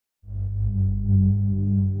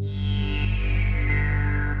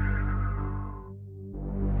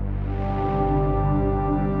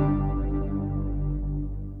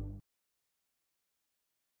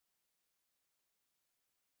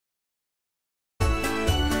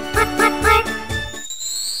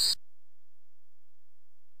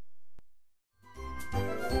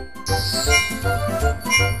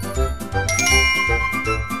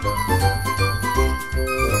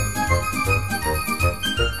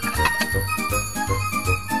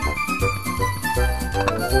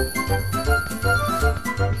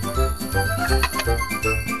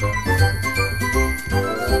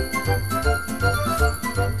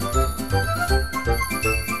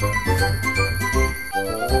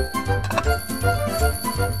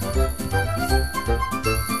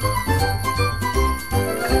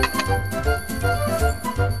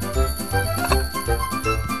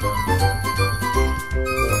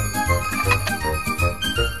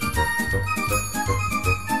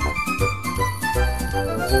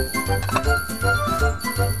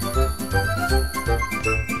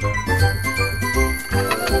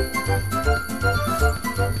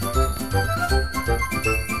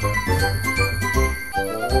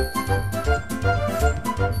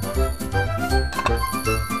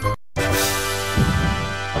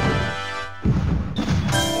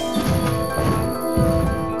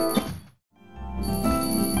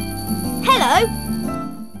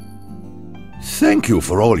Thank you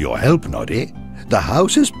for all your help, Noddy. The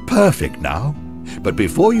house is perfect now. But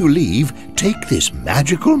before you leave, take this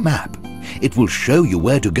magical map. It will show you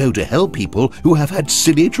where to go to help people who have had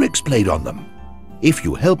silly tricks played on them. If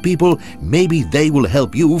you help people, maybe they will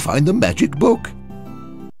help you find the magic book.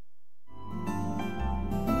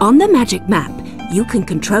 On the magic map, you can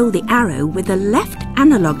control the arrow with the left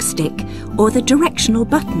analog stick or the directional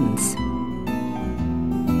buttons.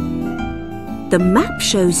 The map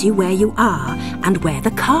shows you where you are and where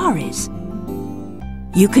the car is.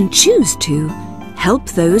 You can choose to help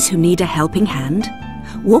those who need a helping hand,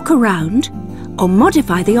 walk around, or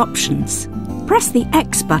modify the options. Press the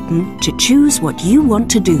X button to choose what you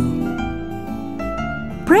want to do.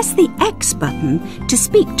 Press the X button to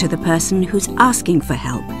speak to the person who's asking for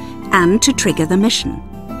help and to trigger the mission.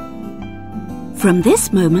 From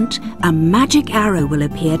this moment, a magic arrow will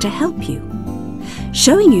appear to help you,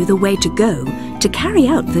 showing you the way to go to carry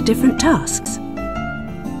out the different tasks.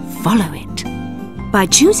 Follow it. By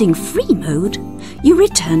choosing free mode, you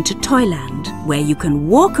return to Toyland, where you can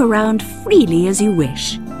walk around freely as you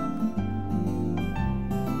wish.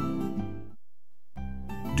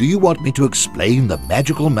 Do you want me to explain the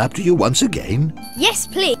magical map to you once again? Yes,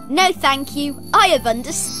 please. No, thank you. I have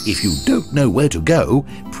understood. If you don't know where to go,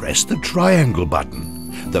 press the triangle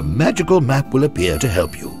button. The magical map will appear to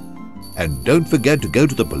help you. And don't forget to go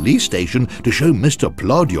to the police station to show Mr.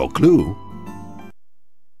 Plod your clue.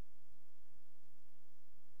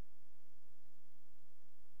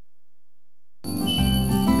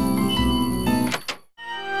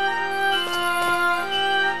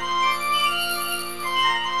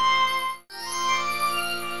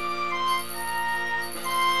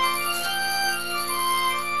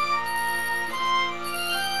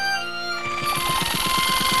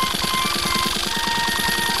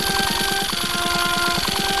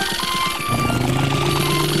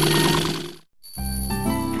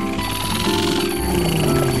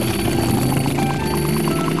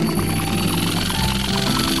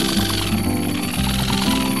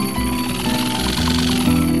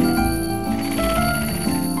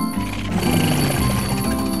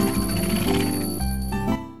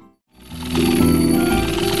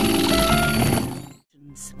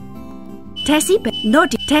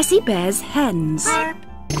 Noddy, Tessie Bear's hens.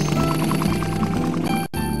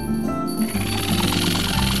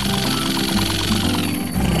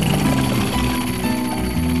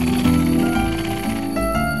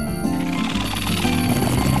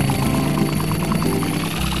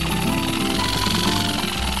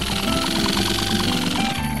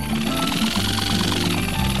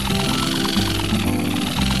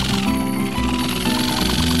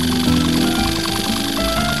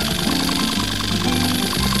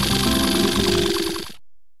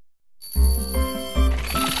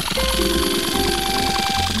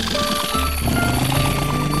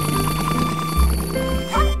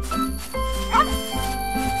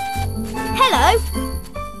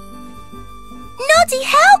 Noddy,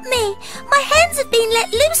 help me! My hens have been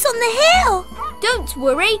let loose on the hill. Don't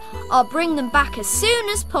worry, I'll bring them back as soon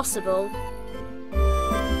as possible.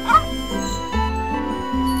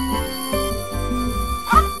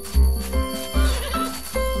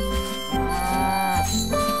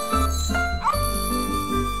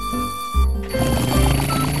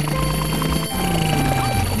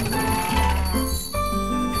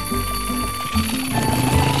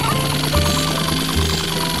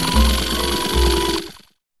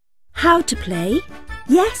 How to play?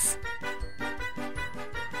 Yes.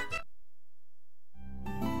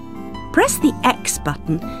 Press the X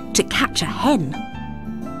button to catch a hen.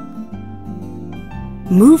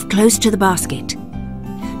 Move close to the basket.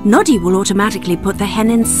 Noddy will automatically put the hen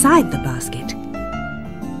inside the basket.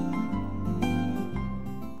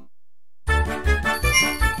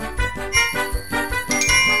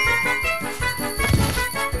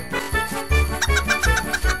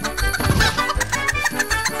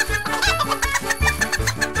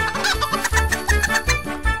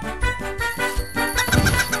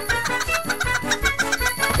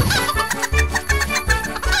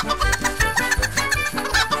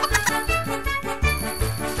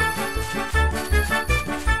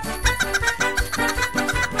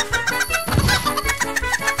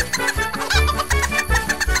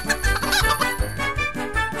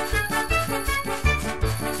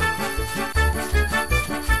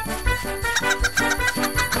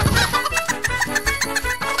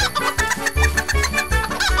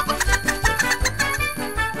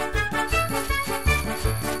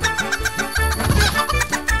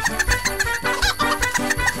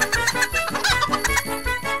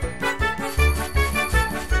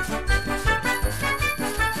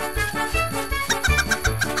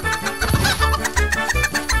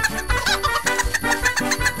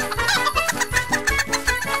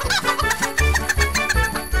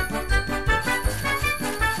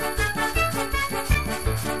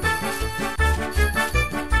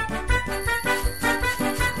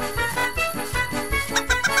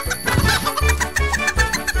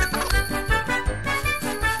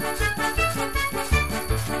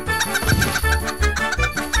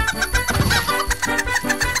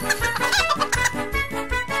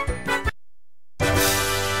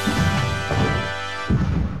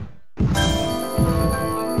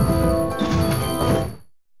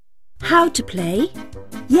 How to play?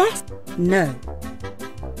 Yes, no.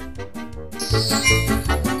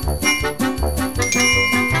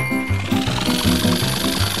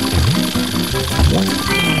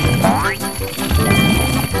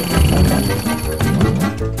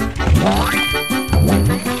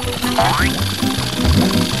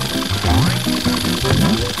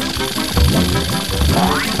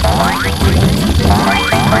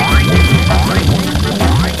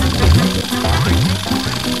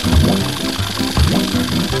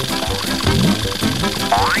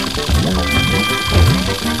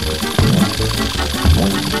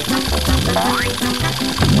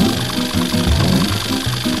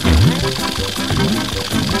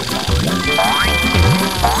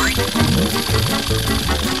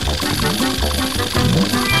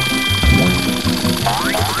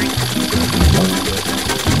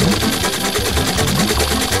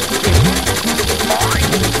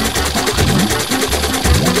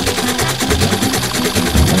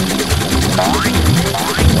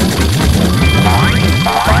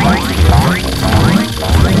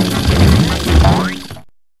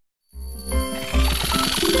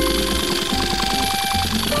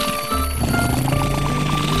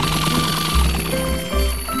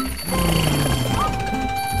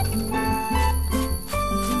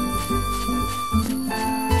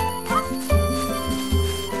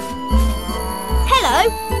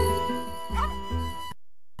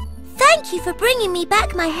 Thank you for bringing me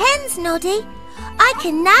back my hens, Noddy. I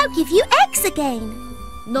can now give you eggs again.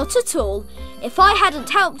 Not at all. If I hadn't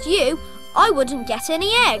helped you, I wouldn't get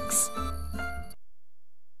any eggs.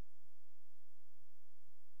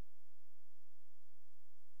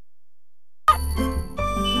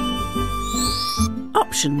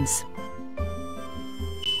 Options.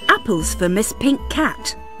 Apples for Miss Pink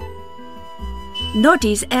Cat.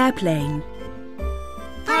 Noddy's airplane.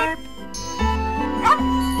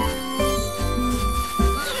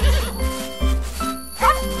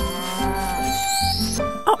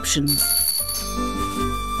 Options.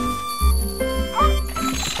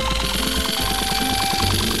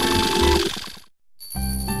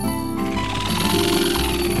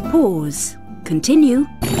 Pause. Continue.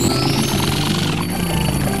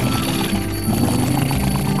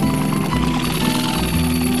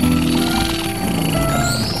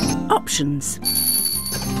 Options.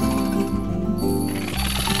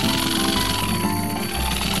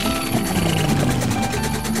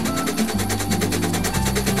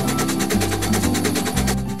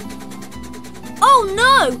 Oh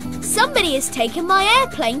no! Somebody has taken my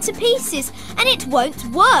airplane to pieces and it won't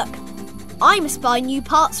work. I must buy new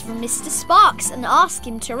parts from Mr. Sparks and ask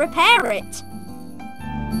him to repair it.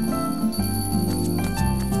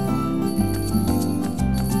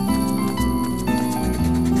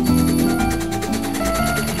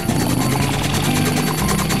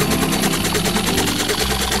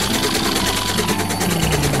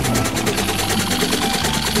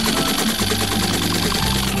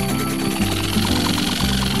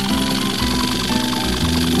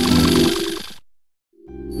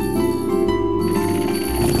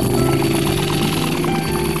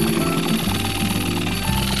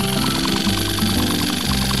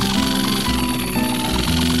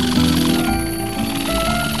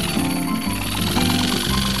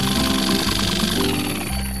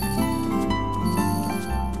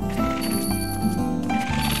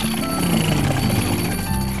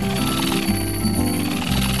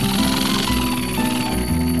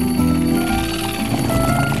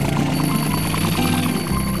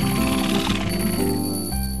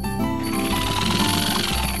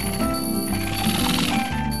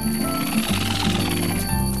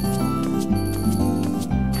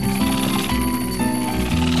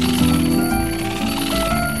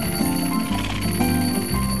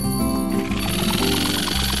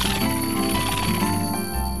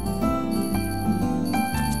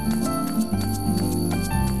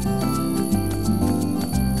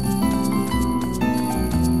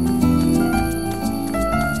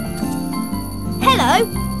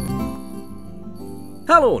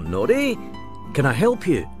 Hello, Noddy. Can I help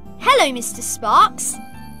you? Hello, Mr. Sparks.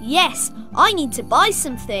 Yes, I need to buy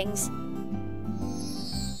some things.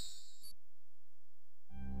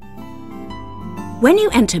 When you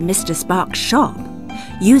enter Mr. Sparks' shop,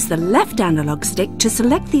 use the left analog stick to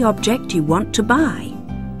select the object you want to buy.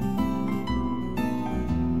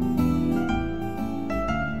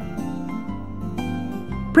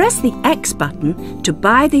 Press the X button to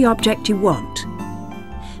buy the object you want.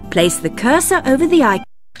 Place the cursor over the icon.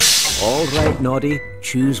 All right, Noddy.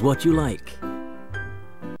 Choose what you like.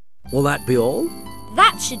 Will that be all?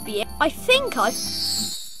 That should be it. I think I've...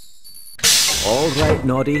 All right,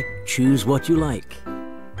 Noddy. Choose what you like.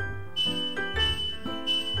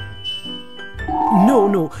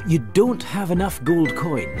 no, you don't have enough gold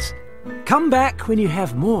coins. Come back when you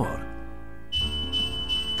have more.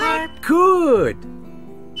 Good!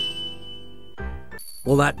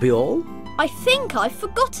 Will that be all? I think I've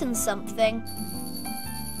forgotten something.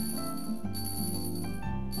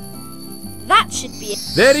 That should be it.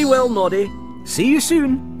 Very well, Noddy. See you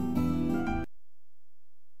soon.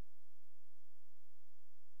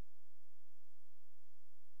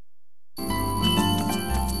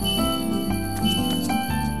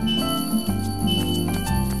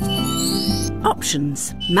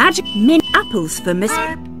 Options. Magic mint apples for Miss...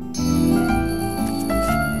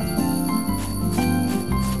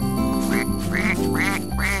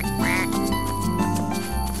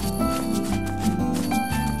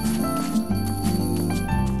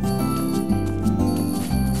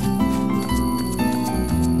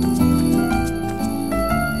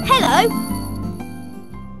 Hello.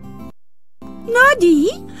 Noddy,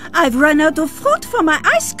 I've run out of fruit for my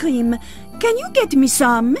ice cream. Can you get me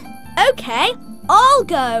some? Okay, I'll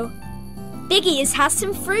go. Biggie has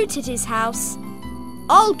some fruit at his house.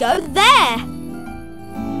 I'll go there.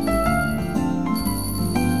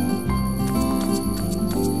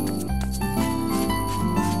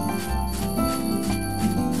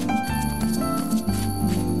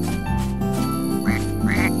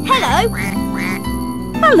 Hello.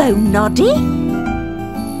 Hello, Noddy.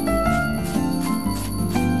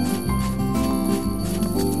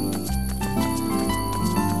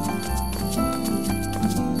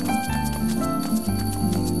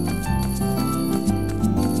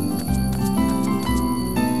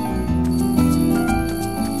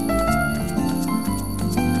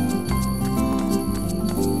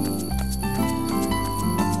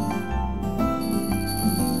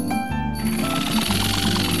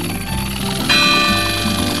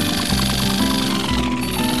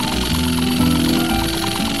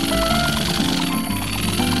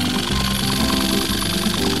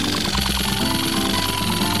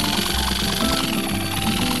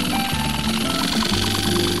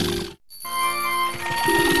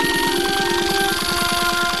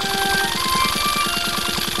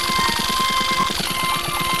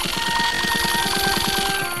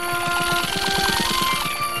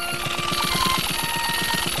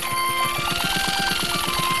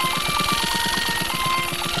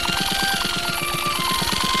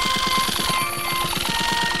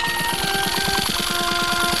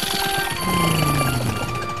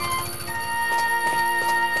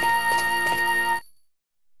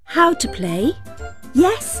 How to play?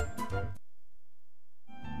 Yes.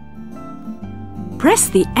 Press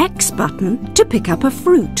the X button to pick up a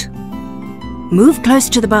fruit. Move close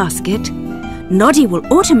to the basket. Noddy will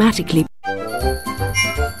automatically...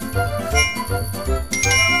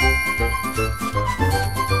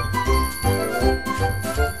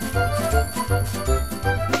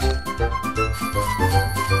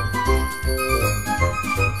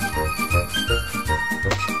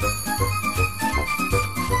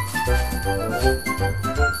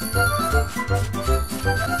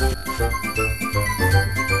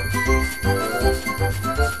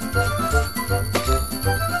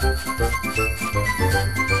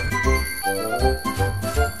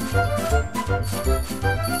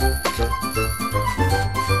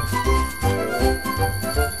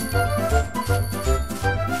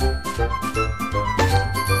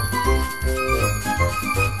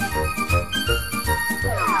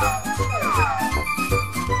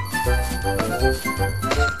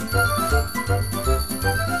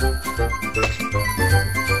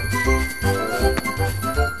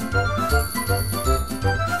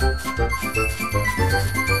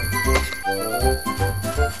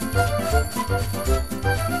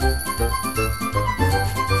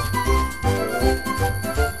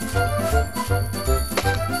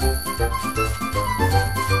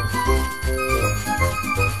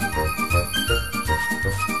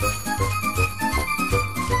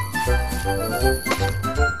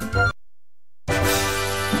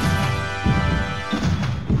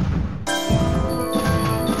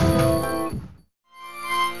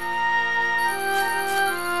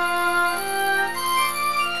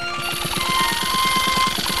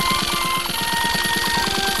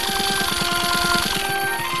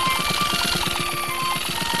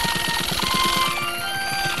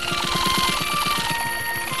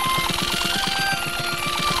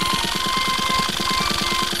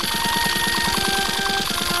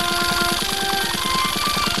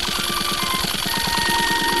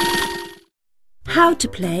 How to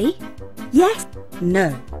play? Yes.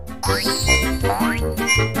 No.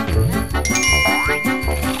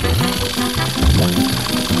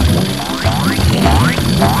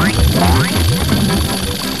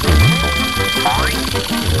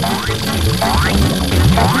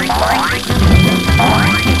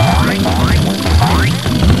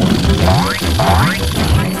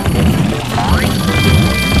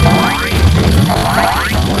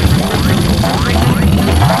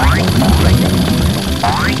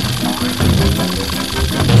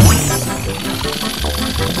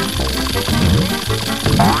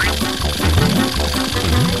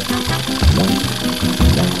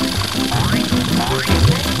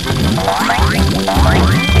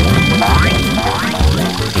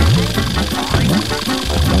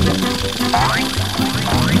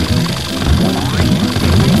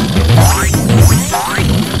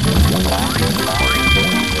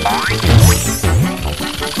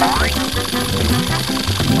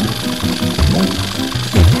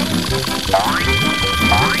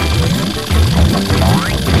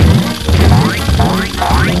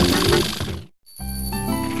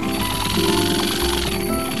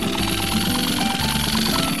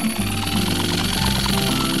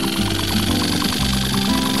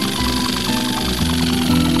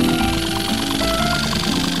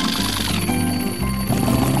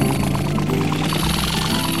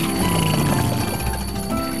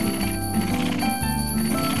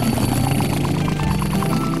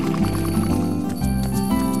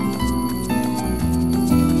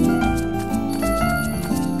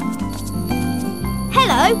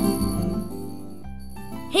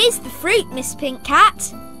 Here's the fruit, Miss Pink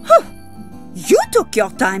Cat. You took your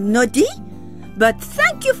time, Noddy, but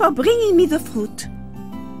thank you for bringing me the fruit.